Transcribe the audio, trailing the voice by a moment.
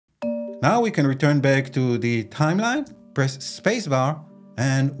Now we can return back to the timeline, press spacebar,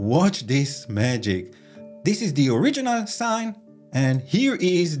 and watch this magic. This is the original sign, and here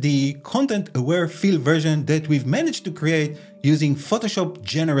is the content-aware fill version that we've managed to create using Photoshop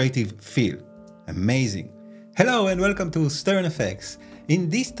Generative Fill. Amazing. Hello and welcome to Stern Effects. In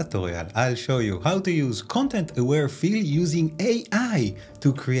this tutorial, I'll show you how to use content-aware fill using AI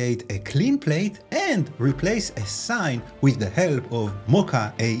to create a clean plate and replace a sign with the help of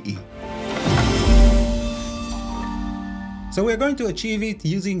Mocha Ae. So we're going to achieve it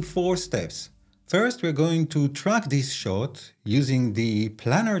using 4 steps. First, we're going to track this shot using the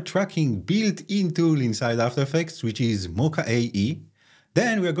Planar Tracking built-in tool inside After Effects, which is Mocha Ae.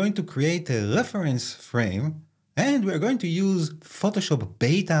 Then we're going to create a reference frame, and we're going to use Photoshop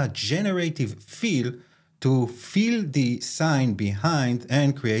Beta Generative Fill to fill the sign behind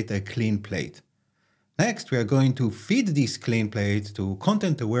and create a clean plate. Next, we are going to feed this clean plate to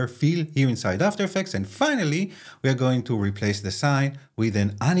content-aware fill here inside After Effects. And finally, we are going to replace the sign with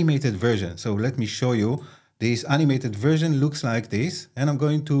an animated version. So let me show you. This animated version looks like this, and I'm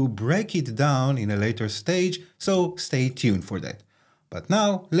going to break it down in a later stage, so stay tuned for that. But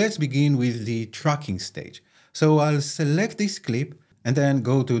now let's begin with the tracking stage. So I'll select this clip and then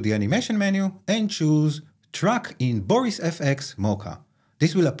go to the animation menu and choose Track in Boris FX Mocha.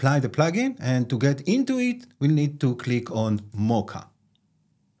 This will apply the plugin, and to get into it, we'll need to click on Mocha.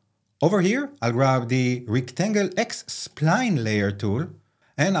 Over here, I'll grab the Rectangle X Spline Layer tool,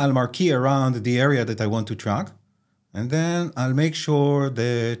 and I'll marquee around the area that I want to track. And then I'll make sure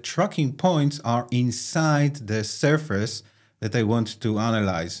the tracking points are inside the surface that I want to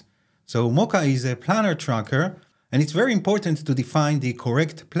analyze. So Mocha is a planar tracker, and it's very important to define the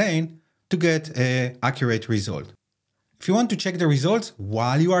correct plane to get an accurate result. If you want to check the results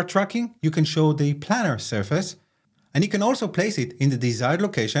while you are tracking, you can show the planar surface, and you can also place it in the desired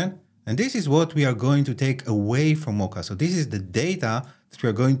location. And this is what we are going to take away from Mocha. So this is the data that we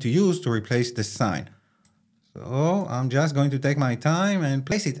are going to use to replace the sign. So I'm just going to take my time and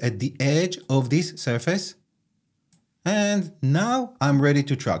place it at the edge of this surface. And now I'm ready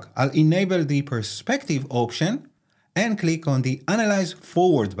to track. I'll enable the perspective option and click on the Analyze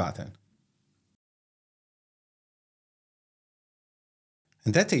Forward button.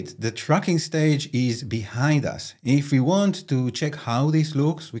 And that's it. The tracking stage is behind us. If we want to check how this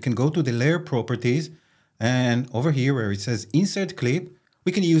looks, we can go to the layer properties, and over here where it says Insert Clip,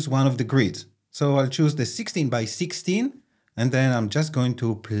 we can use one of the grids. So I'll choose the 16 by 16, and then I'm just going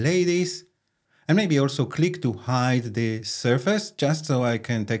to play this, and maybe also click to hide the surface just so I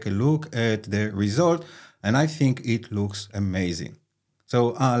can take a look at the result, and I think it looks amazing.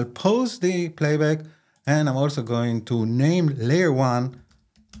 So I'll pause the playback, and I'm also going to name layer 1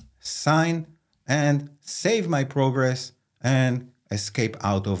 sign and save my progress and escape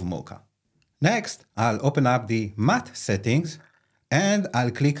out of Mocha. Next, I'll open up the matte settings and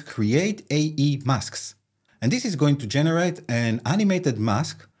I'll click Create AE Masks. And this is going to generate an animated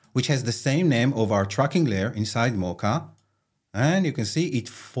mask which has the same name of our tracking layer inside Mocha. And you can see it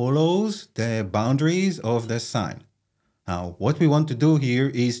follows the boundaries of the sign. Now, what we want to do here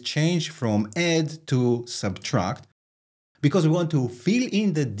is change from add to subtract, because we want to fill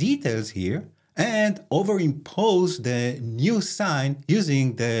in the details here and overimpose the new sign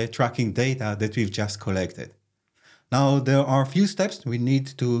using the tracking data that we've just collected. Now, there are a few steps we need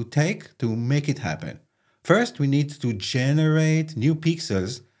to take to make it happen. First, we need to generate new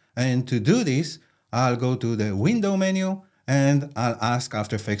pixels. And to do this, I'll go to the Window menu and I'll ask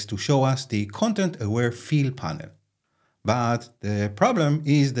After Effects to show us the Content-Aware Fill panel. But the problem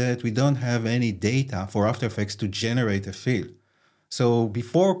is that we don't have any data for After Effects to generate a fill. So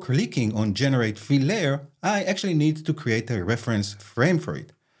before clicking on Generate Fill Layer, I actually need to create a reference frame for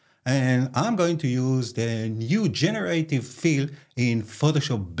it. And I'm going to use the new Generative Fill in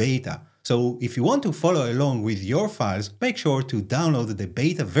Photoshop Beta. So if you want to follow along with your files, make sure to download the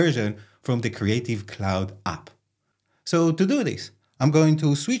beta version from the Creative Cloud app. So to do this, I'm going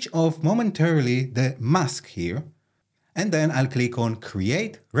to switch off momentarily the mask here. And then I'll click on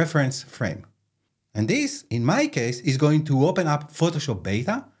Create Reference Frame. And this, in my case, is going to open up Photoshop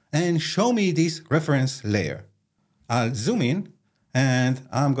Beta and show me this reference layer. I'll zoom in and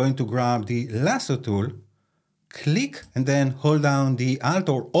I'm going to grab the lasso tool, click and then hold down the Alt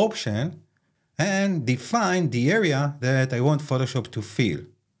or Option and define the area that I want Photoshop to fill.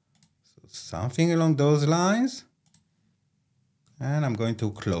 So something along those lines. And I'm going to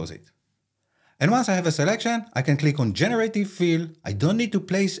close it. And once I have a selection, I can click on Generative Fill. I don't need to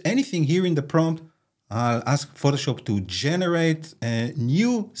place anything here in the prompt. I'll ask Photoshop to generate a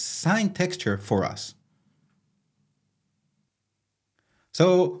new sign texture for us.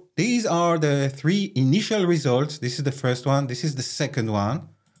 So these are the three initial results. This is the first one, this is the second one,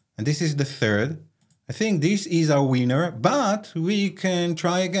 and this is the third. I think this is our winner, but we can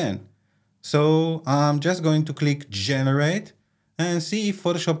try again. So I'm just going to click Generate and see if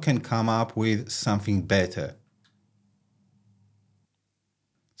Photoshop can come up with something better.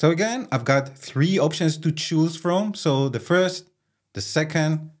 So again, I've got three options to choose from. So the first, the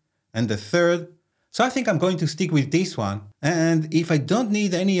second, and the third. So I think I'm going to stick with this one. And if I don't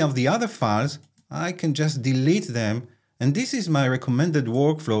need any of the other files, I can just delete them. And this is my recommended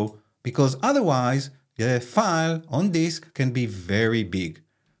workflow because otherwise the file on disk can be very big.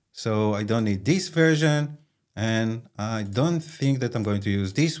 So I don't need this version, and I don't think that I'm going to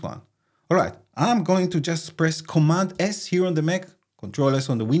use this one. All right, I'm going to just press Command S here on the Mac, Control S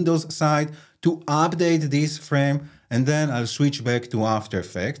on the Windows side to update this frame, and then I'll switch back to After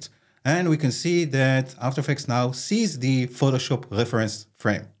Effects. And we can see that After Effects now sees the Photoshop reference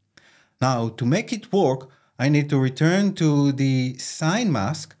frame. Now, to make it work, I need to return to the sign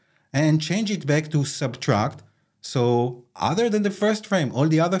mask and change it back to subtract. So other than the first frame, all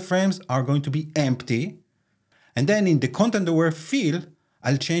the other frames are going to be empty. And then in the content aware fill,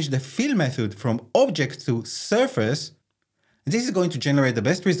 I'll change the fill method from object to surface. And this is going to generate the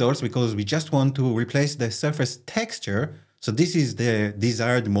best results because we just want to replace the surface texture. So this is the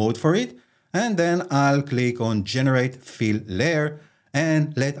desired mode for it. And then I'll click on Generate Fill Layer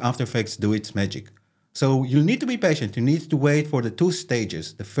and let After Effects do its magic. So you'll need to be patient. You need to wait for the two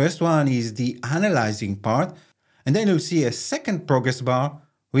stages. The first one is the analyzing part. And then you'll see a second progress bar,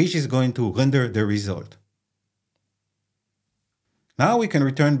 which is going to render the result. Now we can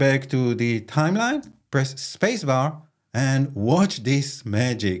return back to the timeline, press spacebar, and watch this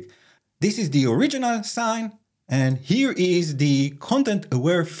magic. This is the original sign, and here is the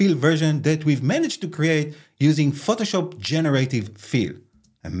content-aware fill version that we've managed to create using Photoshop Generative Fill.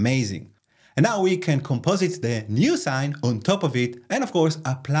 Amazing. And now we can composite the new sign on top of it, and of course,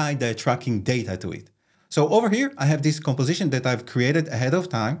 apply the tracking data to it. So over here, I have this composition that I've created ahead of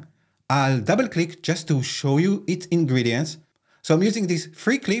time. I'll double click just to show you its ingredients. So I'm using this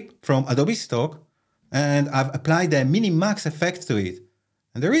free clip from Adobe Stock, and I've applied the Minimax effect to it.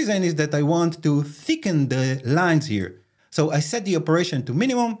 And the reason is that I want to thicken the lines here. So I set the operation to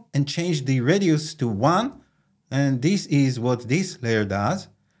minimum and change the radius to 1. And this is what this layer does.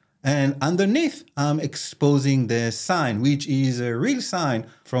 And underneath, I'm exposing the sign, which is a real sign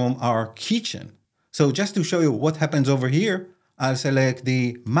from our kitchen. So just to show you what happens over here, I'll select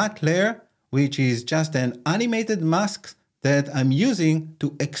the matte layer, which is just an animated mask that I'm using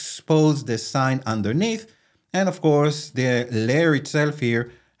to expose the sign underneath. And of course, the layer itself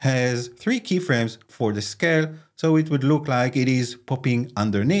here has 3 keyframes for the scale, so it would look like it is popping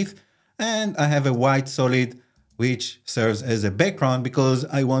underneath. And I have a white solid, which serves as a background because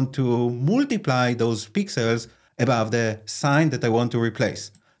I want to multiply those pixels above the sign that I want to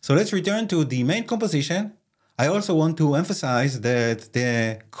replace. So let's return to the main composition. I also want to emphasize that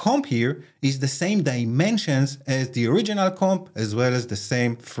the comp here is the same dimensions as the original comp as well as the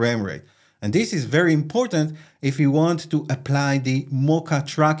same frame rate. And this is very important if you want to apply the Mocha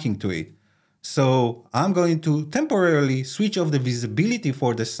tracking to it. So I'm going to temporarily switch off the visibility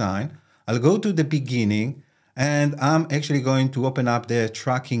for the sign. I'll go to the beginning and I'm actually going to open up the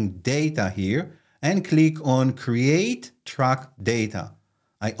tracking data here and click on Create Track Data.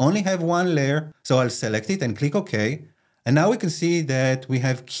 I only have one layer, so I'll select it and click OK. And now we can see that we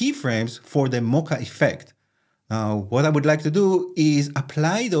have keyframes for the Mocha effect. Now, what I would like to do is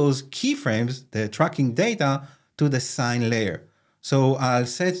apply those keyframes, the tracking data, to the sign layer. So I'll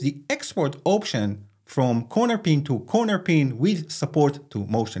set the export option from corner pin to corner pin with support to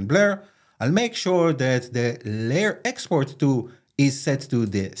motion blur. I'll make sure that the layer export to is set to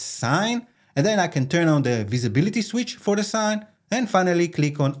the sign, and then I can turn on the visibility switch for the sign, and finally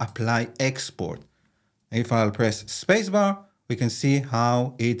click on Apply Export. If I'll press spacebar, we can see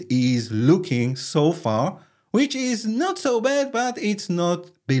how it is looking so far, which is not so bad, but it's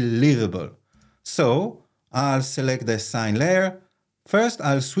not believable. So I'll select the sign layer. First,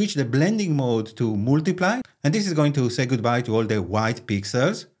 I'll switch the blending mode to multiply, and this is going to say goodbye to all the white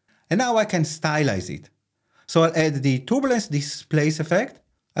pixels. And now I can stylize it. So I'll add the turbulence displace effect.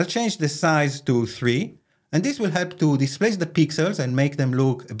 I'll change the size to 3. And this will help to displace the pixels and make them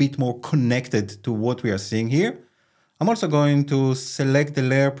look a bit more connected to what we are seeing here. I'm also going to select the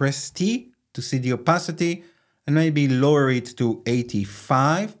layer, press T to see the opacity, and maybe lower it to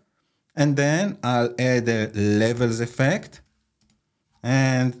 85. And then I'll add a levels effect.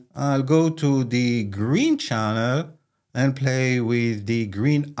 And I'll go to the green channel and play with the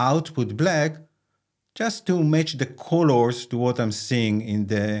green output black just to match the colors to what I'm seeing in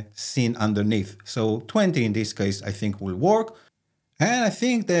the scene underneath. So 20 in this case I think will work. And I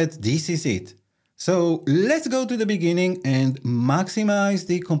think that this is it. So let's go to the beginning and maximize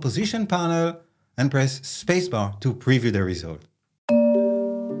the composition panel and press spacebar to preview the result.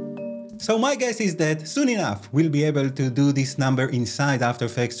 So my guess is that soon enough we'll be able to do this number inside After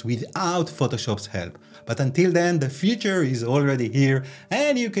Effects without Photoshop's help. But until then, the future is already here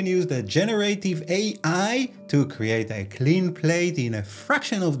and you can use the Generative AI to create a clean plate in a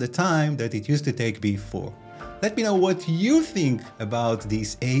fraction of the time that it used to take before. Let me know what you think about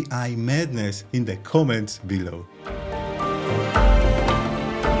this AI madness in the comments below.